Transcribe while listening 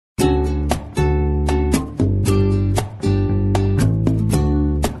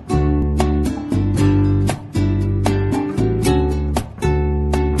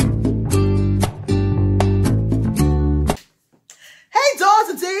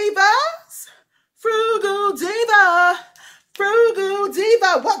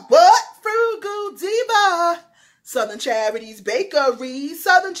Diva. What? Frugal Diva. Southern Charities Bakery.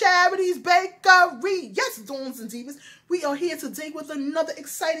 Southern Charities Bakery. Yes, Dons and Divas. We are here today with another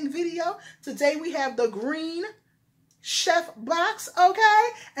exciting video. Today we have the green chef box, okay?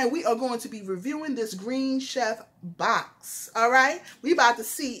 And we are going to be reviewing this green chef box, all right? We about to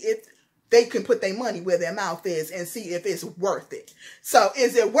see if they can put their money where their mouth is and see if it's worth it. So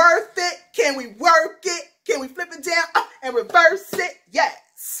is it worth it? Can we work it? Can we flip it down and reverse it?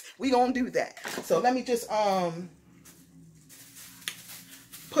 Yes, we gonna do that. So let me just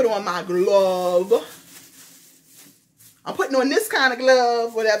put on my glove. I'm putting on this kind of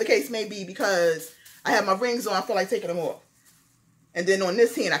glove, whatever the case may be, because I have my rings on. I feel like taking them off. And then on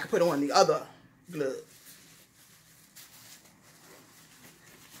this hand, I can put on the other glove.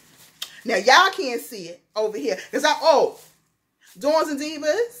 Now, y'all can't see it over here. Because Dons and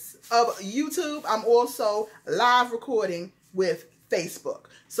Divas of YouTube, I'm also live recording with Facebook.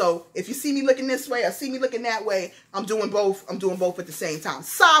 So if you see me looking this way or see me looking that way, I'm doing both. I'm doing both at the same time.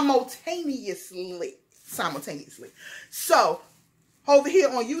 Simultaneously. So over here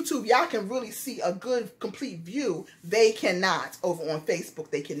on YouTube, y'all can really see a good complete view. They cannot. Over on Facebook,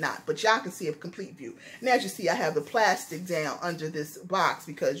 they cannot. But y'all can see a complete view. And as you see, I have the plastic down under this box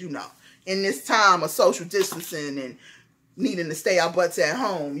because, you know, in this time of social distancing and needing to stay our butts at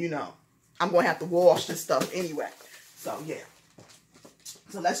home, you know, I'm going to have to wash this stuff anyway. So, yeah.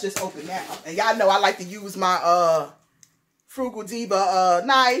 So, let's just open that up. And y'all know I like to use my Frugal Diva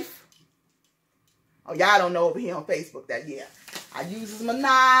knife. Oh, y'all don't know over here on Facebook that, yeah, I use my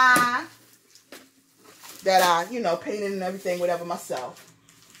knife that I, you know, painted and everything, whatever myself.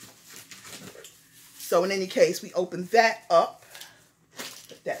 So, in any case, we open that up.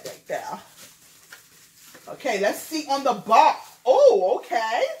 Put that right there. Okay, let's see on the box. Oh,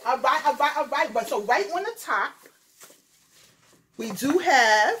 okay. All right. But so right on the top, we do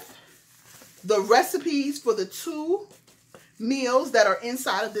have the recipes for the 2 meals that are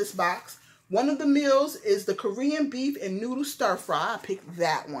inside of this box. One of the meals is the Korean beef and noodle stir fry. I picked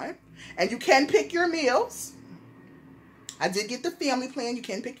that one. And you can pick your meals. I did get the family plan. You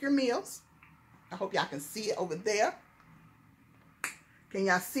can pick your meals. I hope y'all can see it over there. Can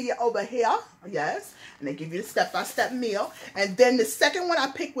y'all see it over here? Yes. And they give you the step-by-step meal. And then the second one I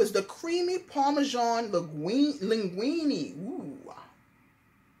picked was the creamy Parmesan linguine. Ooh.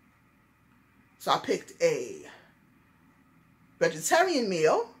 So I picked a vegetarian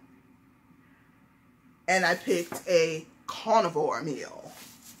meal. And I picked a carnivore meal.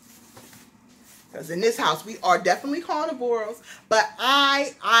 Because in this house, we are definitely carnivores. But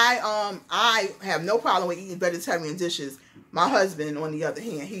I have no problem with eating vegetarian dishes. My husband, on the other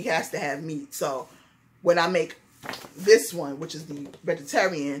hand, he has to have meat. So when I make this one, which is the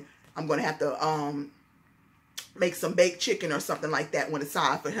vegetarian, I'm going to have to make some baked chicken or something like that on the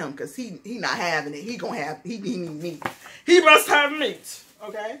side for him. Because he not having it. He need meat. He must have meat.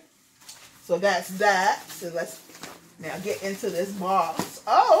 Okay? So that's that. So let's now get into this box.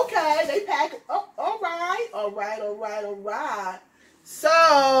 Oh, okay. They pack it. Oh, all right.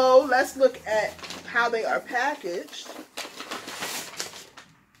 So let's look at how they are packaged.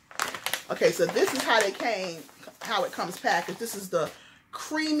 Okay, so this is how they came, how it comes packaged. This is the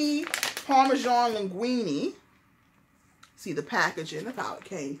creamy Parmesan linguine. See the packaging of how it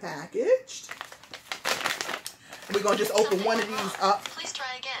came packaged. We're going to just open one of these up. Please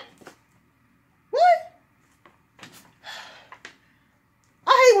try again. What?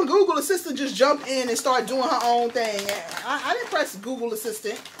 I hate when Google Assistant just jump in and start doing her own thing. I didn't press Google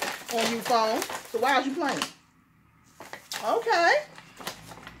Assistant on your phone. So why are you playing? Okay.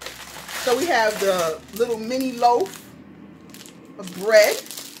 So we have the little mini loaf of bread.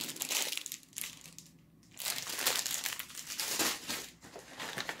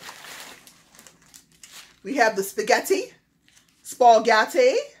 We have the spaghetti,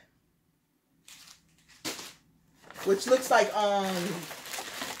 which looks like, I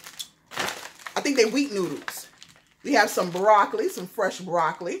think they're wheat noodles. We have some broccoli, some fresh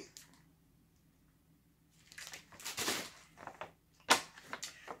broccoli.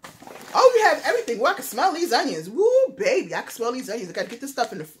 Oh, you have everything. Well, I can smell these onions. Woo, baby. I can smell these onions. I got to get this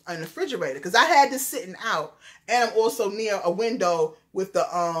stuff in the refrigerator because I had this sitting out. And I'm also near a window with the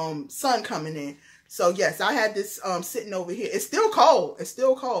sun coming in. So, yes, I had this sitting over here. It's still cold. It's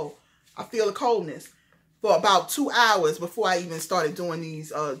still cold. I feel the coldness for about 2 hours before I even started doing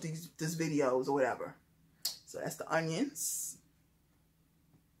these videos or whatever. So, that's the onions.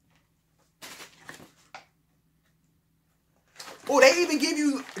 Oh, they even give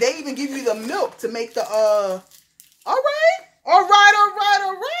you the milk to make the all right. Oh,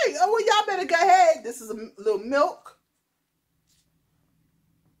 well, y'all better go ahead. This is a little milk.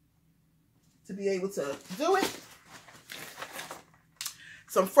 to be able to do it.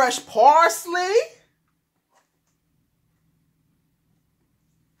 Some fresh parsley.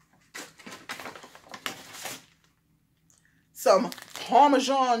 Some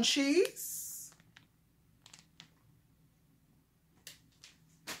Parmesan cheese.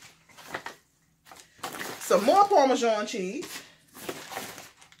 Some more Parmesan cheese.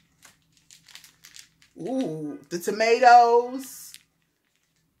 Ooh, the tomatoes,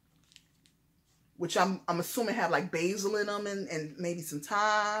 which I'm assuming have like basil in them and maybe some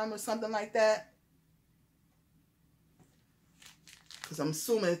thyme or something like that. Because I'm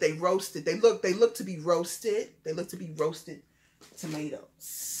assuming that they roasted. They look to be roasted. They look to be roasted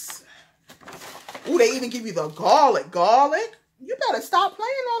tomatoes. Ooh, they even give you the garlic. Garlic? You better stop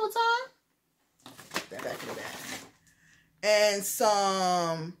playing all the time. Put that back in the bag. And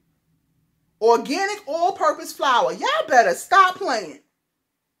some organic all-purpose flour. Y'all better stop playing.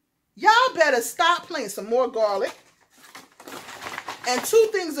 Y'all better stop playing. Some more garlic. And 2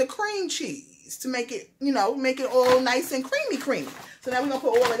 things of cream cheese to make it, you know, make it all nice and creamy. So now we're going to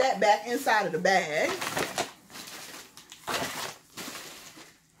put all of that back inside of the bag.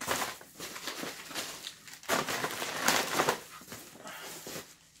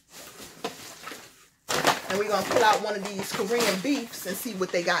 And we're going to pull out one of these Korean beefs and see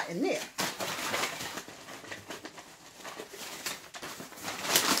what they got in there.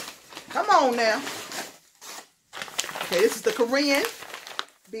 Come on now. Okay, this is the Korean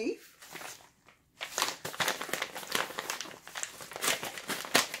beef.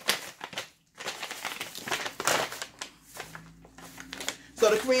 So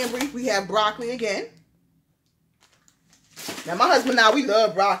the Korean beef, we have broccoli again. Now my husband and I, we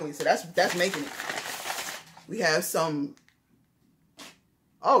love broccoli, so that's making it. We have some,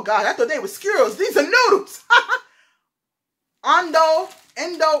 oh God, I thought they were skewers. These are noodles.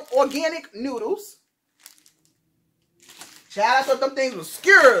 Endo organic noodles. Child, I thought them things were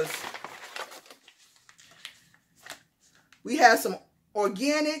skewers. We have some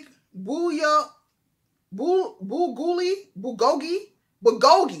organic bulgogi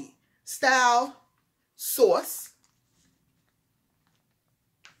style sauce.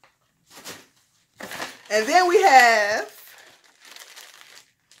 And then we have,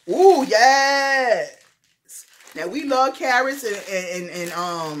 ooh, yes. Now we love carrots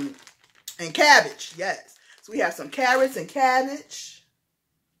and cabbage, yes. So we have some carrots and cabbage.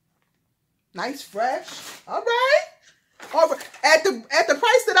 Nice, fresh. All right. All right. At the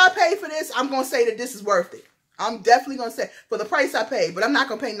price that I paid for this, I'm gonna say that this is worth it. I'm definitely gonna say for the price I paid, but I'm not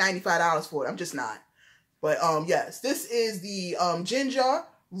gonna pay $95 for it. I'm just not. But yes, this is the ginger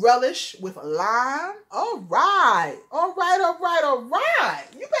relish with lime. All right. All right, all right, all right.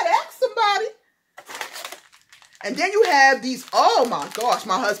 You better ask somebody. And then you have these, oh my gosh,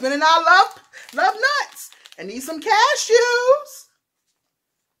 my husband and I love nuts. And these some cashews.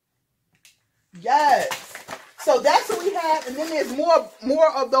 Yes. So that's what we have. And then there's more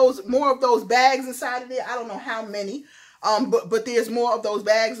of those bags inside of there. I don't know how many. But there's more of those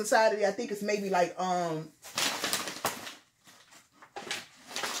bags inside of there. I think it's maybe like I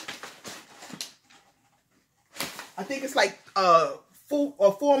think it's like 4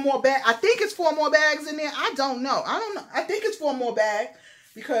 more bags. I think it's 4 more bags in there. I don't know. I think it's 4 more bags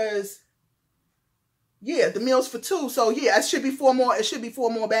because yeah, the meal's for 2. So yeah, it should be 4 more. It should be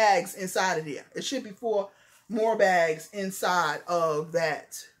 4 more bags inside of there. It should be 4 more bags inside of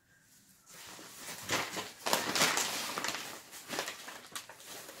that.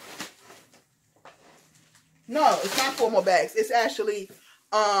 No, it's not 4 more bags. It's actually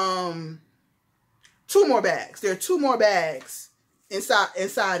 2 more bags. There are 2 more bags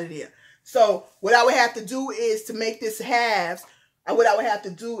inside of there. So what I would have to do is to make this halves. What I would have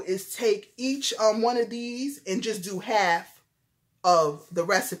to do is take each one of these and just do half of the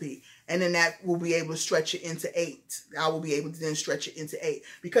recipe. And then that will be able to stretch it into 8. I will be able to then stretch it into 8.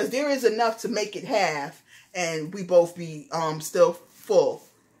 Because there is enough to make it half. And we both be still full.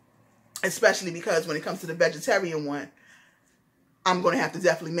 Especially because when it comes to the vegetarian one, I'm going to have to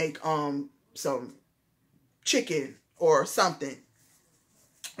definitely make some chicken or something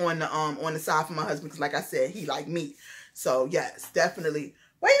on the side for my husband. Because like I said, he like meat. So yes, definitely.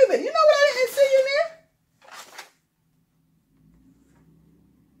 Wait a minute. You know what I didn't see in there?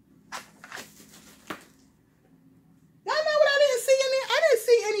 Y'all know what I didn't see in there? I didn't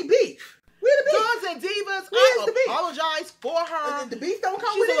see any beef. Where the beef? John's and Divas, Where's the beef? I apologize for her. The beef don't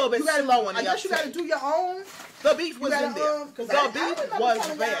come She's with a little it? bit You gotta, slow on the I guess you got to uptake. do your own. The beef was in there. Because The beef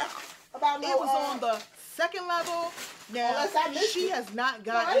was there. about It was on the second level. Now, Unless I missed she it. has not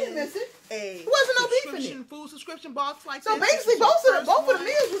No, I gotten didn't miss it. a wasn't no beef in subscription, it. food subscription box like So this. basically, This is her both of the first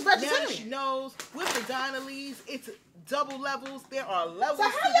meals was one. Now vegetarian. she knows with the Donnellys, it's double levels. There are levels. So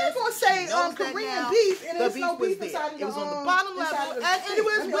how y'all gonna say Korean beef and there's no beef inside of the It was on the bottom level, and it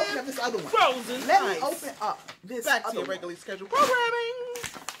was with this other one. frozen Let ice. me open up this Back to other your one. regularly scheduled programming.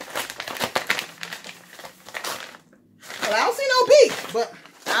 Well, I don't see no beef, but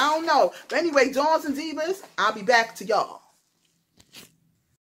I don't know. But anyway, Dawns and Divas, I'll be back to y'all.